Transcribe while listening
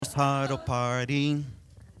knows how to party.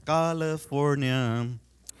 California.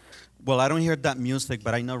 Well, I don't hear that music,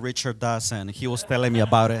 but I know Richard does, and he was telling me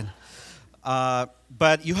about it.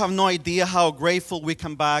 But you have no idea how grateful we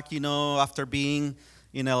come back, after being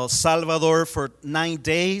in El Salvador for 9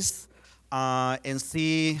 days and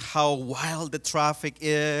see how wild the traffic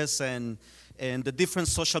is and the different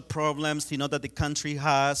social problems, that the country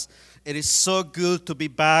has. It is so good to be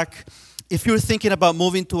back. If you're thinking about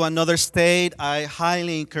moving to another state, I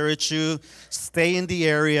highly encourage you stay in the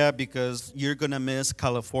area because you're gonna miss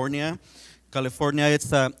California. California,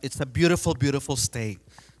 it's a beautiful, beautiful state.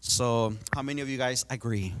 So, how many of you guys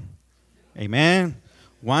agree? Amen.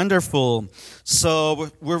 Wonderful. So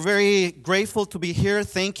we're very grateful to be here.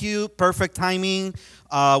 Thank you. Perfect timing.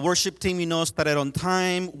 Worship team, started on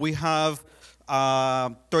time. We have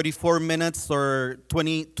 34 minutes or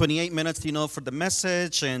 28 minutes, for the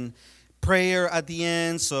message and prayer at the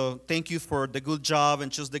end. So thank you for the good job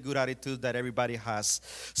and just the good attitude that everybody has.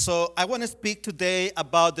 So I want to speak today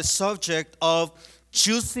about the subject of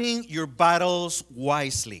choosing your battles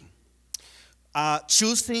wisely.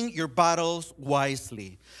 Choosing your battles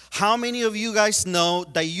wisely. How many of you guys know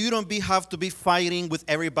that you don't have to be fighting with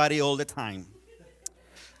everybody all the time?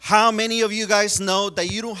 How many of you guys know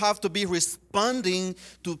that you don't have to be responding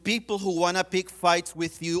to people who want to pick fights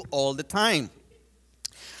with you all the time?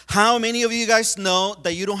 How many of you guys know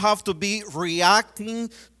that you don't have to be reacting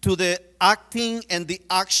to the acting and the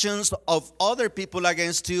actions of other people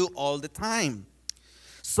against you all the time?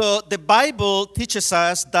 So the Bible teaches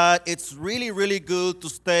us that it's really, really good to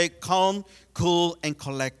stay calm, cool, and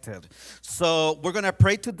collected. So we're going to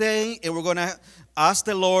pray today, and we're going to ask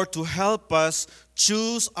the Lord to help us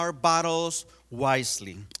choose our battles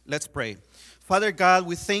wisely. Let's pray. Father God,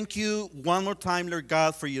 we thank you one more time, Lord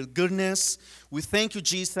God, for your goodness. We thank you,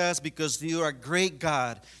 Jesus, because you are a great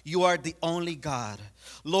God. You are the only God.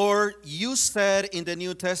 Lord, you said in the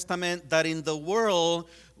New Testament that in the world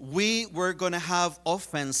we were going to have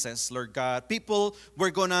offenses, Lord God. People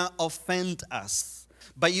were going to offend us.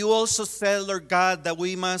 But you also said, Lord God, that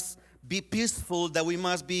we must be peaceful, that we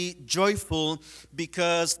must be joyful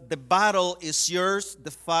because the battle is yours,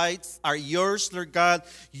 the fights are yours, Lord God.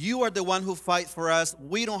 You are the one who fight for us.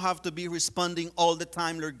 We don't have to be responding all the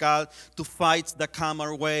time, Lord God, to fights that come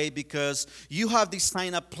our way because you have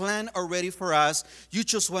designed a plan already for us. You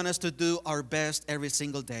just want us to do our best every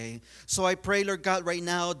single day. So I pray, Lord God, right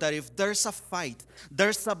now that if there's a fight,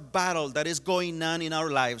 there's a battle that is going on in our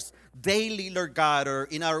lives, daily, Lord God, or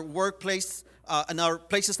in our workplace, in our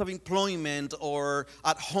places of employment or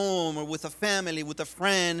at home or with a family, with a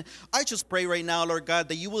friend. I just pray right now, Lord God,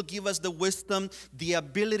 that you will give us the wisdom, the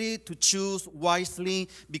ability to choose wisely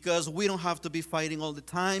because we don't have to be fighting all the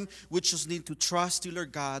time. We just need to trust you,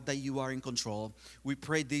 Lord God, that you are in control. We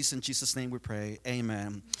pray this in Jesus' name we pray.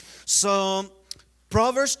 Amen. So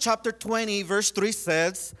Proverbs chapter 20 verse 3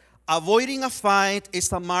 says, avoiding a fight is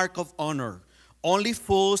a mark of honor. Only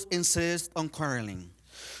fools insist on quarreling.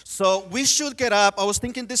 So we should get up. I was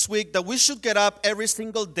thinking this week that we should get up every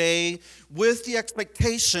single day with the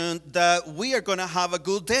expectation that we are going to have a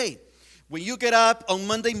good day. When you get up on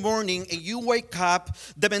Monday morning and you wake up,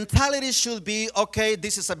 the mentality should be, okay,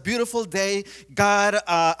 this is a beautiful day. God,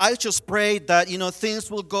 I just pray that,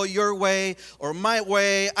 things will go your way or my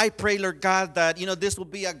way. I pray, Lord God, that, this will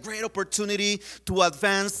be a great opportunity to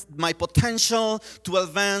advance my potential, to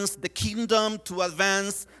advance the kingdom, to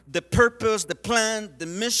advance the purpose, the plan, the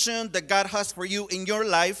mission that God has for you in your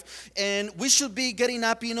life. And we should be getting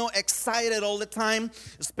up, excited all the time,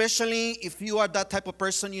 especially if you are that type of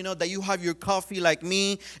person, that you have your coffee like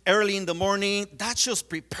me early in the morning. That just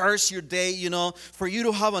prepares your day, for you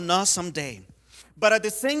to have an awesome day. But at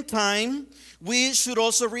the same time, we should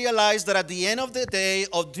also realize that at the end of the day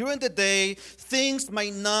or during the day, things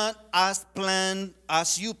might not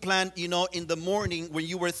as you planned, in the morning when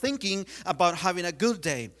you were thinking about having a good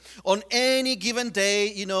day. On any given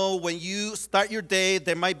day, when you start your day,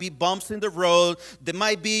 there might be bumps in the road, there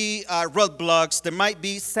might be roadblocks, there might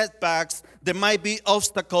be setbacks, there might be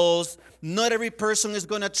obstacles. Not every person is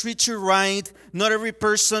going to treat you right. Not every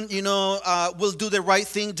person, will do the right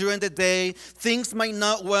thing during the day. Things might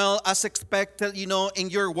not well as expected, in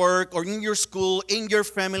your work or in your school, in your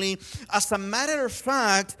family. As a matter of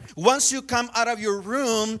fact, once you come out of your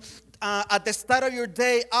room, at the start of your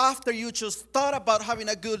day, after you just thought about having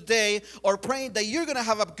a good day or praying that you're going to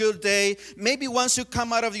have a good day, maybe once you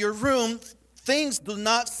come out of your room, Things do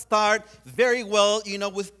not start very well,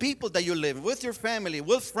 with people that you live with, your family,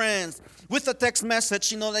 with friends, with a text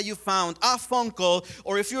message, that you found, a phone call,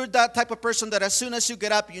 or if you're that type of person that as soon as you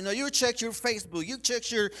get up, you check your Facebook, you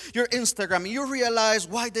check your Instagram, and you realize,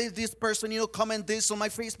 why did this person, comment this on my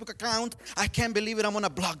Facebook account? I can't believe it, I'm going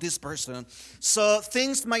to block this person. So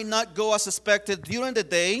things might not go as expected during the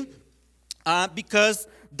day because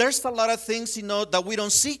there's a lot of things, that we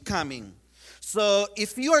don't see coming. So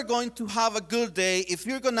if you are going to have a good day, if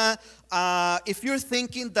you're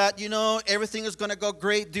thinking that everything is gonna go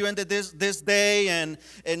great during this day and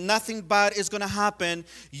nothing bad is gonna happen,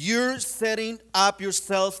 you're setting up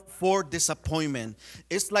yourself for disappointment.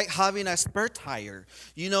 It's like having a spare tire.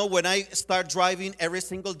 When I start driving every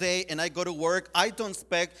single day and I go to work,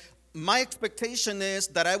 my expectation is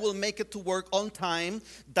that I will make it to work on time,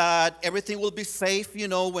 that everything will be safe,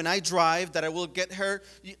 when I drive, that I will get there,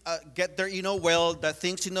 well, that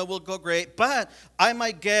things, will go great. But I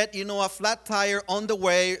might get, a flat tire on the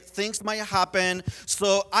way. Things might happen.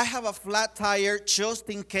 So I have a flat tire just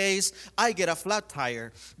in case I get a flat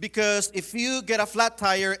tire. Because if you get a flat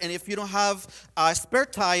tire and if you don't have a spare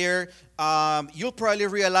tire, you'll probably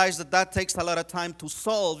realize that takes a lot of time to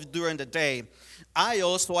solve during the day. I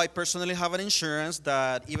personally have an insurance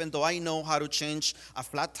that even though I know how to change a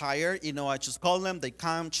flat tire, I just call them, they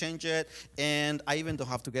come, change it, and I even don't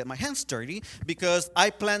have to get my hands dirty because I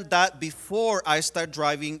planned that before I start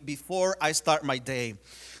driving, before I start my day.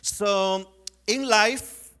 So in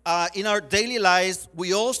life, in our daily lives,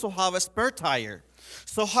 we also have a spare tire.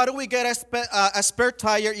 So how do we get a spare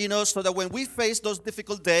tire, so that when we face those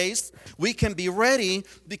difficult days, we can be ready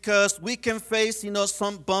because we can face,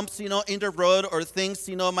 some bumps, in the road or things,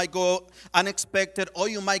 might go unexpected, or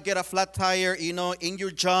you might get a flat tire, in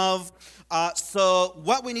your job. So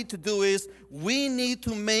what we need to do is we need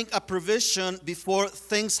to make a provision before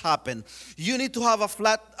things happen. You need to have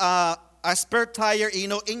a spare tire,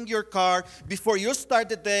 in your car before you start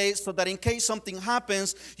the day so that in case something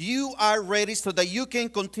happens, you are ready so that you can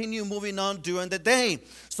continue moving on during the day.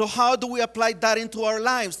 So how do we apply that into our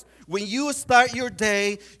lives? When you start your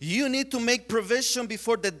day, you need to make provision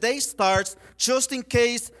before the day starts, just in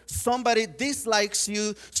case somebody dislikes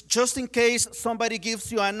you, just in case somebody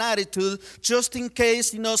gives you an attitude, just in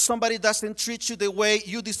case, somebody doesn't treat you the way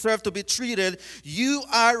you deserve to be treated. You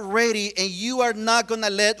are ready and you are not going to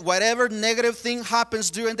let whatever negative thing happens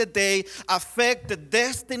during the day affect the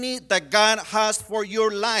destiny that God has for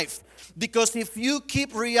your life. Because if you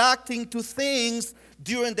keep reacting to things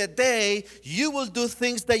during the day, you will do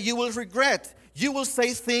things that you will regret. You will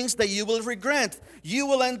say things that you will regret. You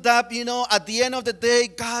will end up, at the end of the day,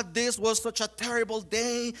 God, this was such a terrible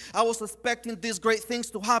day. I was expecting these great things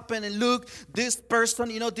to happen. And look, this person,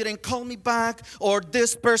 didn't call me back. Or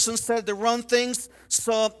this person said the wrong things.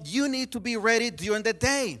 So you need to be ready during the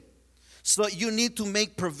day. So you need to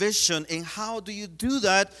make provision. And how do you do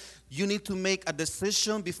that? You need to make a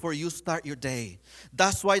decision before you start your day.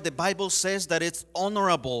 That's why the Bible says that it's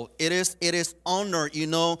honorable. It is honor,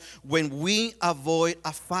 when we avoid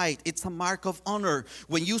a fight. It's a mark of honor.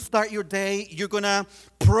 When you start your day, you're going to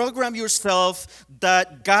program yourself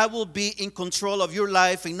that God will be in control of your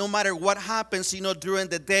life. And no matter what happens, during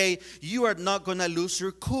the day, you are not going to lose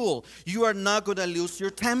your cool. You are not going to lose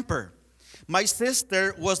your temper. My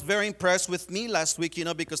sister was very impressed with me last week,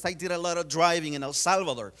 because I did a lot of driving in El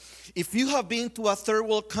Salvador. If you have been to a third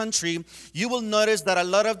world country, you will notice that a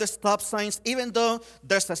lot of the stop signs, even though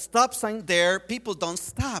there's a stop sign there, people don't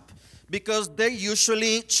stop because they're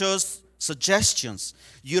usually just suggestions.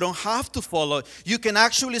 You don't have to follow. You can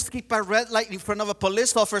actually skip a red light in front of a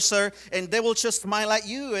police officer and they will just smile at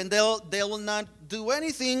you and they will not do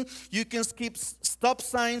anything. You can skip stop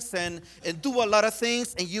signs and do a lot of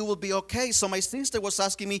things and you will be okay. So my sister was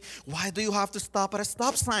asking me, why do you have to stop at a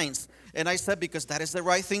stop signs? And I said, because that is the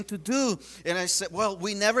right thing to do. And I said, well,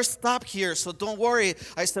 we never stop here, so don't worry.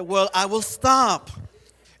 I said, well, I will stop.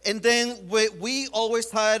 And then we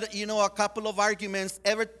always had, a couple of arguments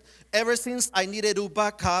ever since I needed to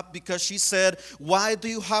back up, because she said, why do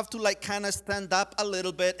you have to kind of stand up a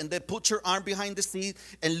little bit and then put your arm behind the seat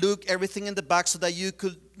and look everything in the back so that you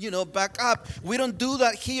could, back up? We don't do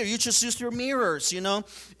that here. You just use your mirrors,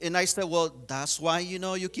 And I said, well, that's why,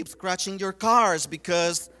 you keep scratching your cars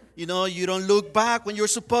because, you don't look back when you're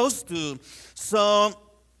supposed to. So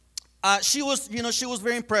she was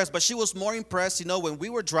very impressed, but she was more impressed, when we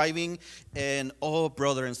were driving. And oh,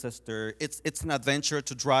 brother and sister, it's an adventure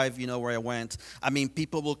to drive, where I went. I mean,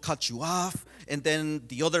 people will cut you off, and then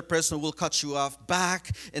the other person will cut you off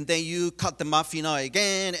back, and then you cut them off,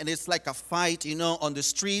 again, and it's like a fight, on the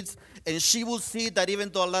streets. And she will see that even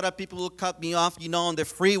though a lot of people will cut me off, on the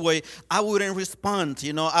freeway, I wouldn't respond.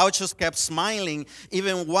 I just kept smiling.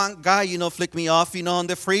 Even one guy, flicked me off, on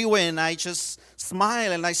the freeway, and I just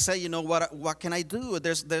smile and I say, what can I do?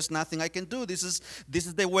 There's nothing I can do. This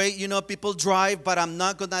is the way, people drive, but I'm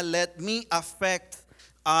not gonna let me affect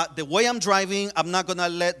the way I'm driving. I'm not going to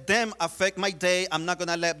let them affect my day. I'm not going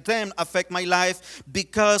to let them affect my life,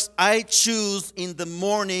 because I choose in the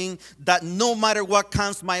morning that no matter what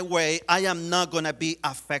comes my way, I am not going to be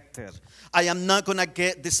affected. I am not going to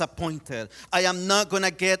get disappointed. I am not going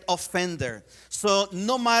to get offended. So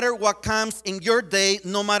no matter what comes in your day,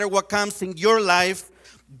 no matter what comes in your life,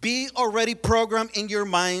 be already programmed in your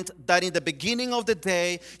mind that in the beginning of the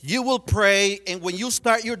day, you will pray. And when you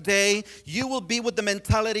start your day, you will be with the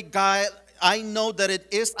mentality, God, I know that it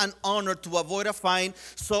is an honor to avoid a fight.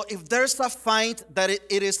 So if there's a fight that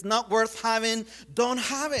it is not worth having, don't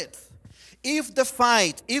have it. If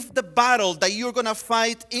the battle that you're going to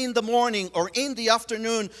fight in the morning or in the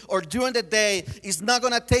afternoon or during the day is not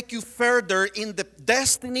going to take you further in the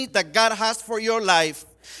destiny that God has for your life,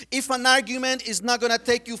 if an argument is not going to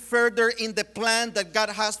take you further in the plan that God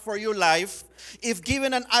has for your life, if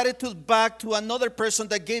giving an attitude back to another person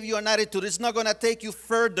that gave you an attitude is not going to take you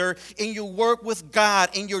further in your work with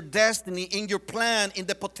God, in your destiny, in your plan, in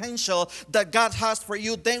the potential that God has for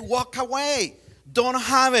you, then walk away. Don't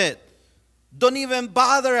have it. Don't even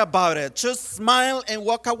bother about it. Just smile and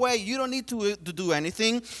walk away. You don't need to do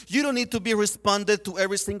anything. You don't need to be responded to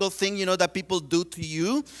every single thing, that people do to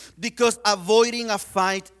you, because avoiding a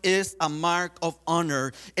fight is a mark of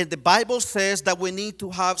honor. And the Bible says that we need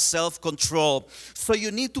to have self-control. So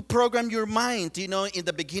you need to program your mind, in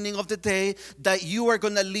the beginning of the day, that you are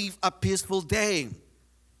going to live a peaceful day.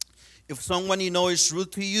 If someone is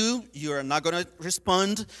rude to you, you are not going to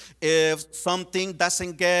respond. If something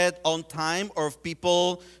doesn't get on time, or if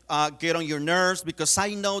people get on your nerves, because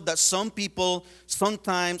I know that some people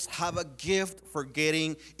sometimes have a gift for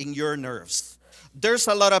getting in your nerves. There's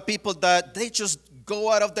a lot of people that they just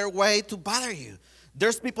go out of their way to bother you.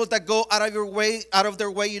 There's people that go out of their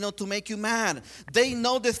way, to make you mad. They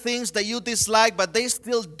know the things that you dislike, but they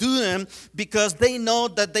still do them because they know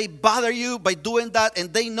that they bother you by doing that,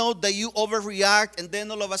 and they know that you overreact, and then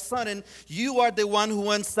all of a sudden, you are the one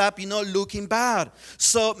who ends up, looking bad.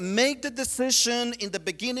 So make the decision in the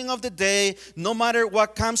beginning of the day, no matter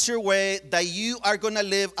what comes your way, that you are going to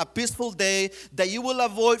live a peaceful day, that you will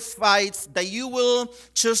avoid fights, that you will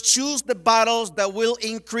just choose the battles that will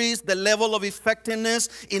increase the level of effectiveness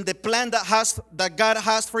in the plan that God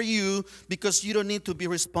has for you, because you don't need to be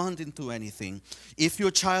responding to anything. If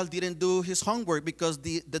your child didn't do his homework because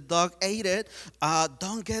the dog ate it,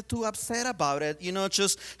 don't get too upset about it.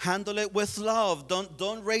 Just handle it with love.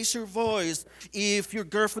 Don't raise your voice. If your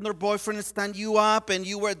girlfriend or boyfriend stand you up and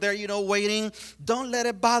you were there, waiting, don't let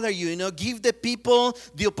it bother you. Give the people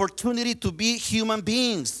the opportunity to be human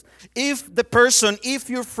beings. If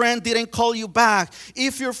your friend didn't call you back,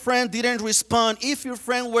 if your friend didn't respond, if your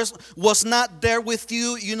friend was not there with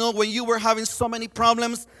you, when you were having so many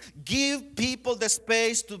problems, give people the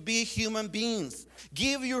space to be human beings.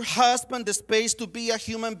 Give your husband the space to be a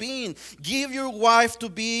human being. Give your wife to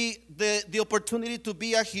be the opportunity to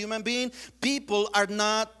be a human being. People are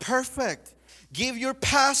not perfect. Give your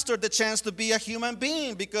pastor the chance to be a human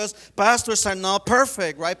being, because pastors are not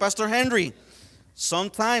perfect, right, Pastor Henry?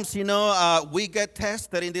 Sometimes, we get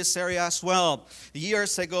tested in this area as well.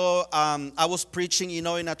 Years ago, I was preaching, in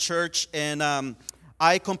a church, and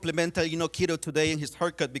I complimented, Kiddo today in his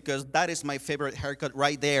haircut, because that is my favorite haircut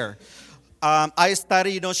right there. I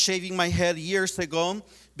started, shaving my head years ago,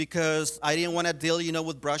 because I didn't want to deal,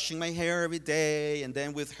 with brushing my hair every day, and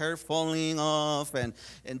then with hair falling off, and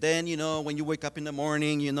then, when you wake up in the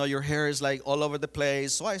morning, your hair is like all over the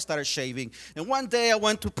place. So I started shaving. And one day I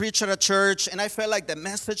went to preach at a church, and I felt like the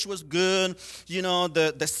message was good.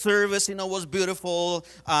 The service, was beautiful.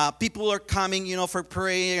 People are coming, for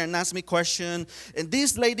prayer and ask me questions. And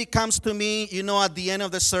this lady comes to me, at the end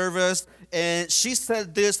of the service, and she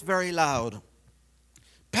said this very loud.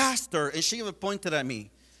 Pastor, and she even pointed at me.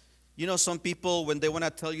 Some people, when they want to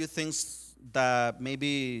tell you things that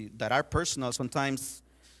are personal, sometimes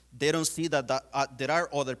they don't see that there are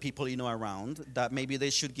other people, around, that maybe they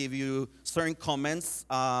should give you certain comments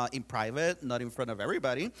in private, not in front of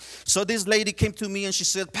everybody. So this lady came to me and she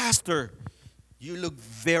said, Pastor, you look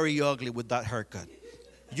very ugly with that haircut.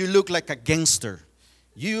 You look like a gangster.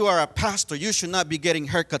 You are a pastor. You should not be getting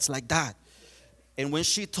haircuts like that. And when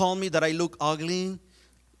she told me that I look ugly,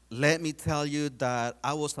 let me tell you that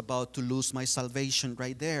I was about to lose my salvation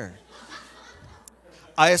right there.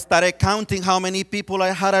 I started counting how many people I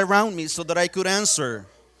had around me so that I could answer.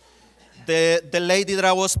 The lady that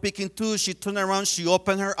I was speaking to, she turned around, she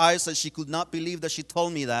opened her eyes, and she could not believe that she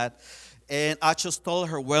told me that. And I just told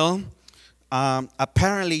her, well,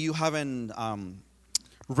 apparently you haven't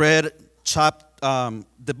read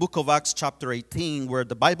the book of Acts chapter 18, where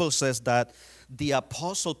the Bible says that the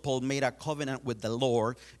Apostle Paul made a covenant with the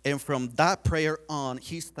Lord, and from that prayer on,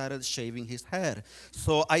 he started shaving his head.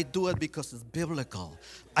 So I do it because it's biblical.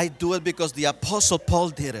 I do it because the Apostle Paul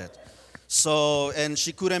did it. So, and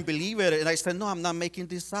she couldn't believe it. And I said, no, I'm not making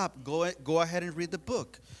this up. Go ahead and read the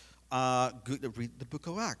book. Read the book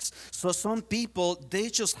of Acts. So some people, they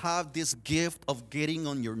just have this gift of getting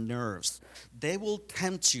on your nerves. They will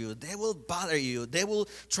tempt you. They will bother you. They will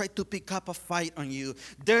try to pick up a fight on you.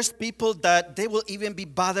 There's people that they will even be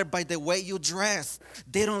bothered by the way you dress.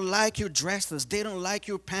 They don't like your dresses. They don't like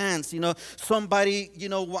your pants. Somebody,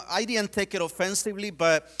 I didn't take it offensively,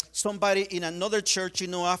 but somebody in another church,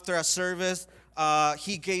 after a service,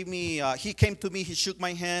 he came to me, he shook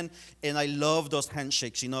my hand, and I love those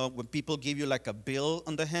handshakes, when people give you like a bill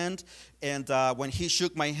on the hand. And when he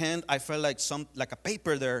shook my hand, I felt like a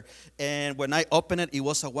paper there. And when I opened it, it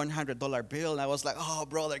was a $100 bill. And I was like, oh,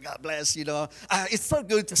 brother, God bless, it's so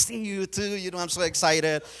good to see you too, I'm so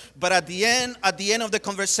excited. But at the end of the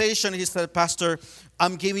conversation, he said, Pastor,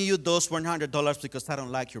 I'm giving you those $100 because I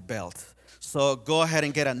don't like your belt. So go ahead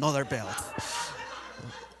and get another belt.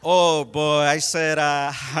 Oh, boy, I said,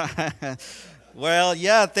 well,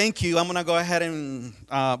 yeah, thank you. I'm going to go ahead and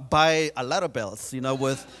buy a lot of belts.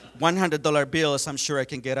 With $100 bills, I'm sure I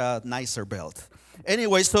can get a nicer belt.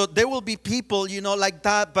 Anyway, so there will be people, like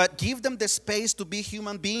that, but give them the space to be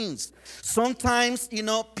human beings. Sometimes,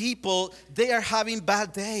 people, they are having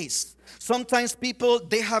bad days. Sometimes people,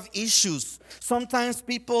 they have issues. Sometimes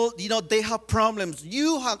people, they have problems.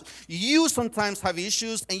 You sometimes have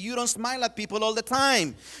issues and you don't smile at people all the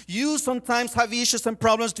time. You sometimes have issues and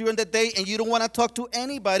problems during the day and you don't want to talk to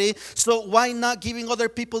anybody. So why not giving other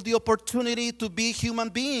people the opportunity to be human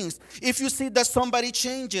beings? If you see that somebody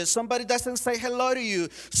changes, somebody doesn't say hello to you,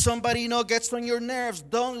 somebody, gets on your nerves,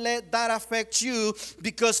 don't let that affect you,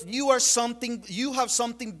 because you have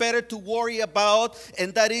something better to worry about,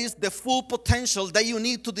 and that is the full potential that you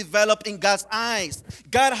need to develop in God's eyes.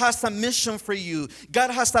 God has a mission for you. God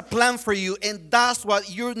has a plan for you, and that's what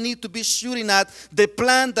you need to be shooting at, the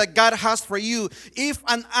plan that God has for you. If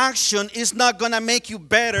an action is not going to make you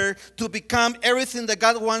better to become everything that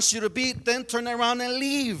God wants you to be, then turn around and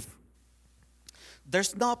leave.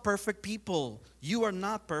 There's not perfect people. You are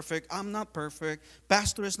not perfect. I'm not perfect.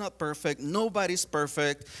 Pastor is not perfect. Nobody's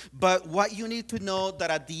perfect. But what you need to know, that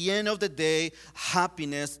at the end of the day,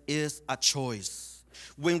 happiness is a choice.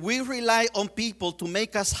 When we rely on people to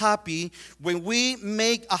make us happy, when we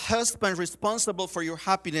make a husband responsible for your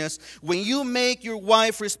happiness, when you make your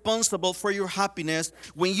wife responsible for your happiness,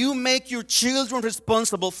 when you make your children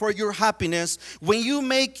responsible for your happiness, when you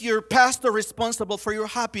make your pastor responsible for your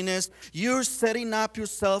happiness, you're setting up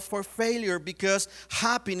yourself for failure, because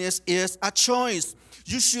happiness is a choice.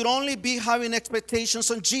 You should only be having expectations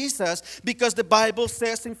on Jesus, because the Bible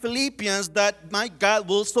says in Philippians that my God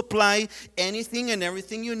will supply anything and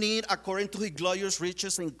everything you need according to his glorious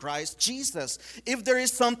riches in Christ Jesus. If there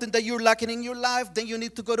is something that you're lacking in your life, then you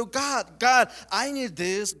need to go to God. God, I need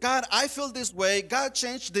this. God, I feel this way. God,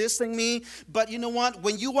 change this in me. But you know what?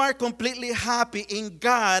 When you are completely happy in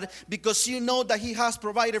God because you know that he has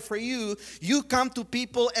provided for you, you come to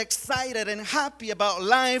people excited and happy about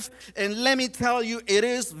life. And let me tell you, it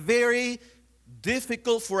is very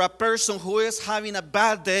difficult for a person who is having a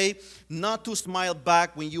bad day not to smile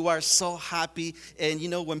back when you are so happy, and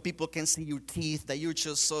when people can see your teeth, that you're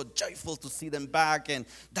just so joyful to see them back, and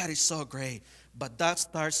that is so great. But that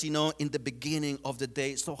starts, in the beginning of the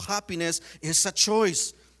day. So happiness is a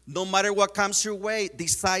choice. No matter what comes your way,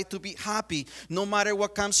 decide to be happy. No matter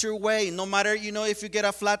what comes your way, no matter, if you get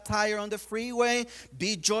a flat tire on the freeway,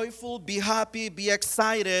 be joyful, be happy, be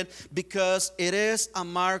excited, because it is a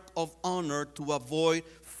mark of honor to avoid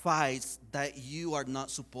fights that you are not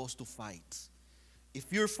supposed to fight.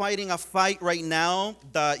 If you're fighting a fight right now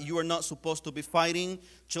that you are not supposed to be fighting,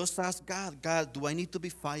 just ask God, God, do I need to be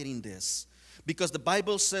fighting this? Because the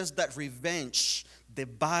Bible says that revenge, the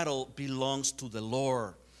battle belongs to the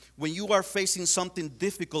Lord. When you are facing something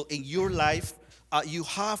difficult in your life, you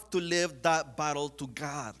have to live that battle to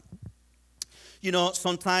God.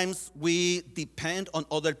 Sometimes we depend on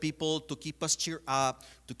other people to keep us cheered up,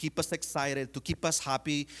 to keep us excited, to keep us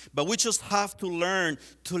happy. But we just have to learn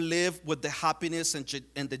to live with the happiness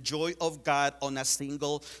and the joy of God on a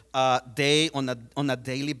single day, on a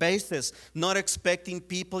daily basis. Not expecting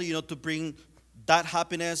people, to bring that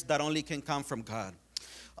happiness that only can come from God.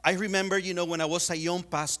 I remember, when I was a young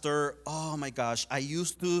pastor, oh my gosh, I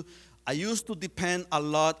used to depend a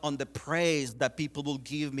lot on the praise that people will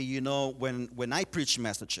give me, when I preach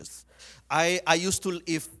messages. I used to,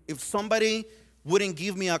 if somebody wouldn't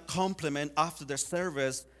give me a compliment after the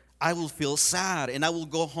service, I will feel sad, and I will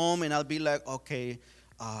go home and I'll be like, okay,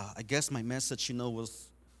 I guess my message, was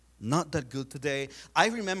not that good today. I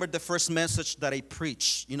remember the first message that I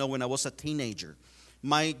preached, when I was a teenager.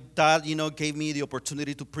 My dad, gave me the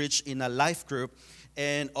opportunity to preach in a life group.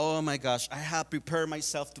 And oh my gosh, I had prepared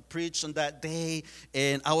myself to preach on that day.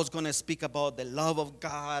 And I was going to speak about the love of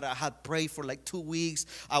God. I had prayed for like 2 weeks.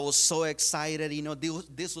 I was so excited.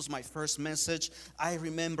 This was my first message. I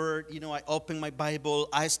remember, I opened my Bible.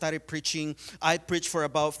 I started preaching. I preached for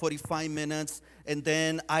about 45 minutes. And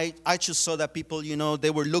then I just saw that people, they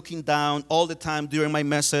were looking down all the time during my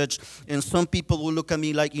message. And some people would look at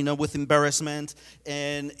me like, with embarrassment.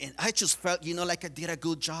 And I just felt, like I did a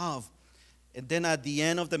good job. And then at the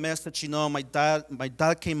end of the message, my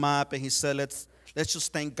dad came up and he said, let's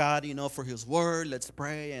just thank God, for his word. Let's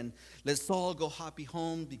pray and let's all go happy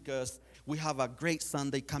home because we have a great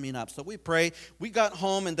Sunday coming up. So we pray. We got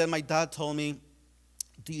home and then my dad told me,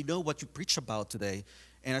 do you know what you preach about today?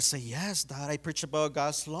 And I said, yes, Dad, I preach about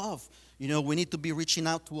God's love. We need to be reaching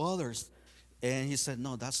out to others. And he said,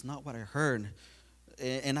 no, that's not what I heard.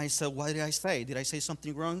 And I said, what did I say? Did I say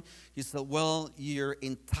something wrong? He said, well, your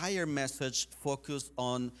entire message focused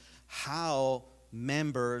on how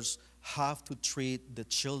members have to treat the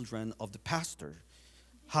children of the pastor,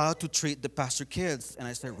 how to treat the pastor kids. And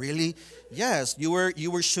I said, really? Yes, you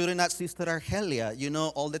were shooting at Sister Argelia,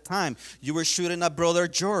 all the time. You were shooting at Brother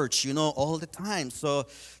George, all the time. So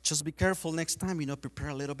just be careful next time, prepare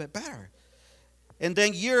a little bit better. And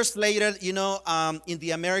then years later, in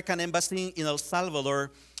the American embassy in El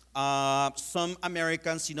Salvador, some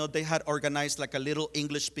Americans, they had organized like a little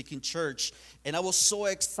English-speaking church. And I was so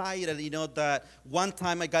excited, that one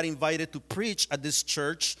time I got invited to preach at this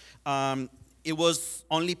church. It was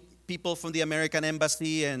only people from the American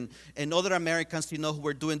embassy and other Americans, who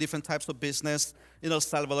were doing different types of business in El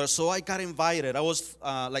Salvador. So I got invited. I was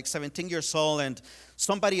like 17 years old, and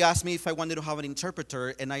somebody asked me if I wanted to have an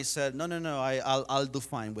interpreter, and I said, no, I'll do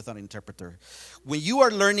fine with an interpreter. When you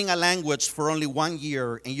are learning a language for only 1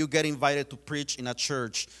 year and you get invited to preach in a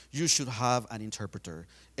church, you should have an interpreter.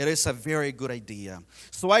 It is a very good idea.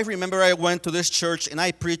 So I remember I went to this church and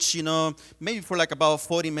I preached, maybe for like about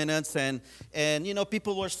 40 minutes. And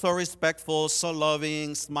people were so respectful, so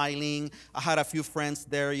loving, smiling. I had a few friends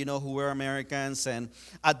there, who were Americans. And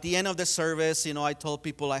at the end of the service, I told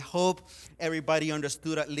people, I hope everybody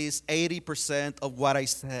understood at least 80% of what I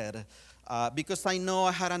said. Because I know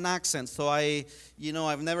I had an accent. So I've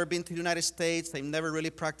never been to the United States. I've never really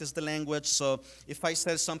practiced the language. So if I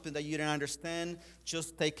said something that you didn't understand,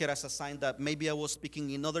 just take it as a sign that maybe I was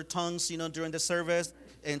speaking in other tongues, during the service,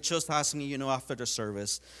 and just ask me, after the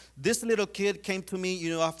service. This little kid came to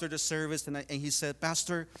me, after the service, and he said,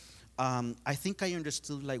 Pastor, I think I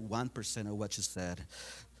understood like 1% of what you said.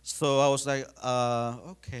 So I was like,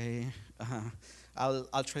 okay,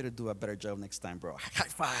 I'll try to do a better job next time, bro. High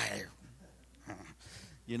five.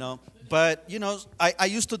 But I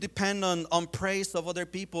used to depend on praise of other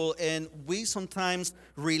people, and we sometimes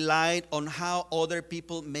relied on how other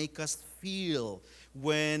people make us feel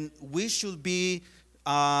when we should be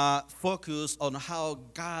focused on how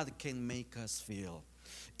God can make us feel.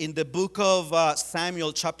 In the book of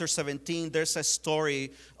Samuel, chapter 17, there's a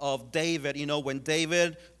story of David. When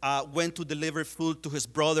David went to deliver food to his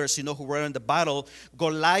brothers, who were in the battle,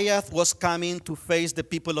 Goliath was coming to face the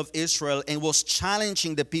people of Israel and was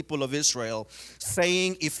challenging the people of Israel,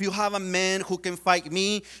 saying, if you have a man who can fight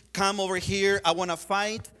me, come over here. I want to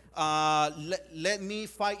fight. Let me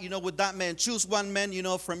fight, with that man. Choose one man,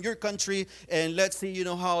 from your country, and let's see,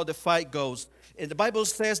 how the fight goes. And the Bible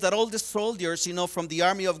says that all the soldiers, from the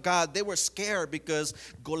army of God, they were scared because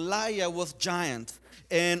Goliath was giant.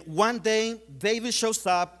 And one day, David shows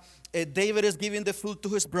up. David is giving the food to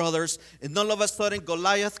his brothers. And all of a sudden,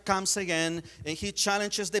 Goliath comes again, and he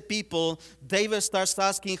challenges the people. David starts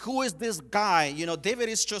asking, who is this guy? David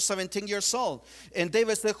is just 17 years old. And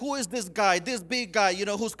David said, who is this guy, this big guy,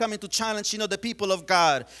 who's coming to challenge, the people of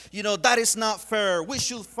God? That is not fair. We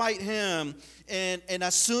should fight him. And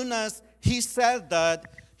as soon as he said that,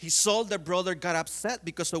 his older brother got upset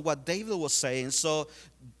because of what David was saying. So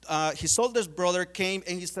his oldest brother came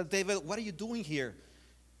and he said, David, what are you doing here?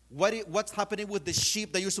 What's happening with the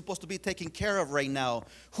sheep that you're supposed to be taking care of right now?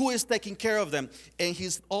 Who is taking care of them? And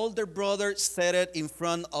his older brother said it in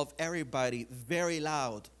front of everybody, very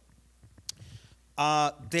loud.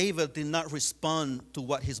 David did not respond to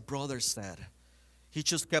what his brother said. He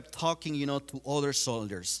just kept talking, to other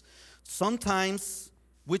soldiers. Sometimes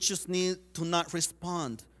we just need to not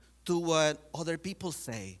respond to what other people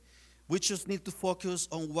say. We just need to focus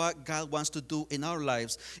on what God wants to do in our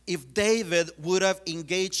lives. If David would have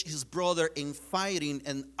engaged his brother in fighting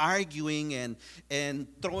and arguing and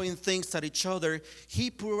throwing things at each other,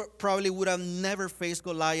 he probably would have never faced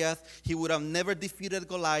Goliath. He would have never defeated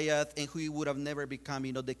Goliath, and he would have never become,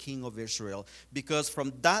 the king of Israel. Because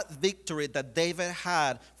from that victory that David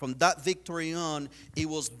had, from that victory on, it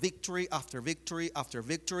was victory after victory after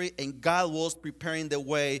victory, and God was preparing the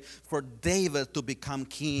way for David to become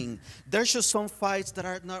king. There's just some fights that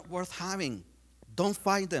are not worth having. Don't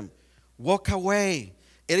fight them. Walk away.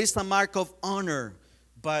 It is a mark of honor.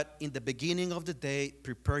 But in the beginning of the day,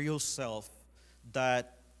 prepare yourself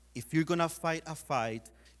that if you're going to fight a fight,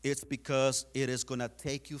 it's because it is going to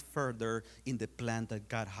take you further in the plan that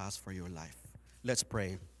God has for your life. Let's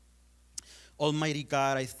pray. Almighty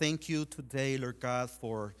God, I thank you today, Lord God,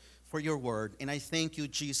 for your word. And I thank you,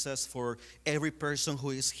 Jesus, for every person who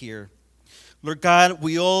is here. Lord God,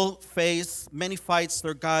 we all face many fights,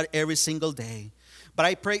 Lord God, every single day. But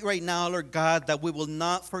I pray right now, Lord God, that we will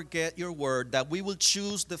not forget your word, that we will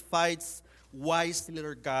choose the fights wisely,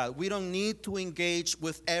 Lord God. We don't need to engage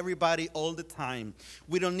with everybody all the time.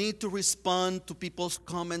 We don't need to respond to people's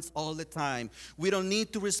comments all the time. We don't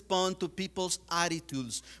need to respond to people's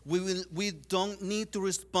attitudes. We don't need to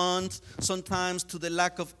respond sometimes to the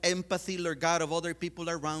lack of empathy, Lord God, of other people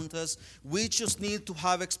around us. We just need to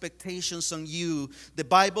have expectations on you. The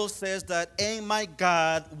Bible says that, and my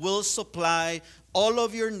God will supply all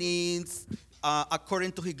of your needs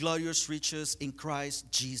according to his glorious riches in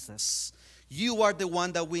Christ Jesus. You are the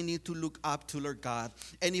one that we need to look up to, Lord God.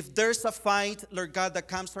 And if there's a fight, Lord God, that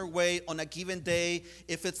comes our way on a given day,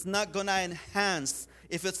 if it's not going to enhance,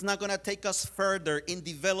 if it's not going to take us further in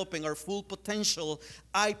developing our full potential,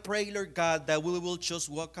 I pray, Lord God, that we will just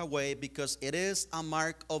walk away, because it is a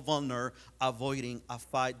mark of honor avoiding a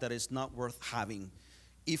fight that is not worth having.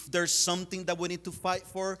 If there's something that we need to fight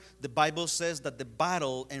for, the Bible says that the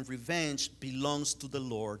battle and revenge belongs to the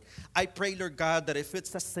Lord. I pray, Lord God, that if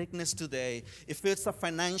it's a sickness today, if it's a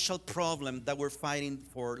financial problem that we're fighting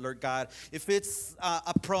for, Lord God, if it's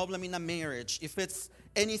a problem in a marriage, if it's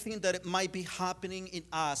anything that it might be happening in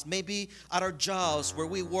us, maybe at our jobs where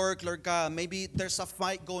we work, Lord God, maybe there's a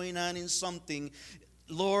fight going on in something.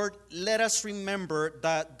 Lord, let us remember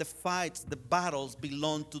that the fights, the battles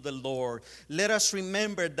belong to the Lord. Let us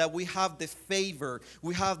remember that we have the favor,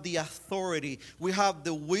 we have the authority, we have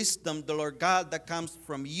the wisdom, the Lord God, that comes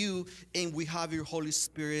from you, and we have your Holy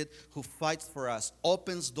Spirit who fights for us,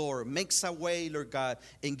 opens door, makes a way, Lord God,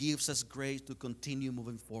 and gives us grace to continue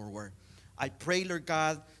moving forward. I pray, Lord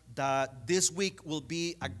God, that this week will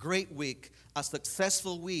be a great week, a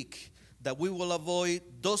successful week, that we will avoid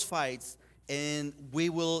those fights, and we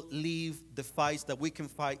will leave the fights that we can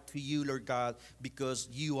fight to you, Lord God, because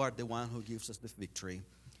you are the one who gives us the victory.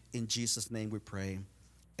 In Jesus' name we pray.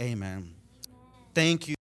 Amen. Thank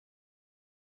you.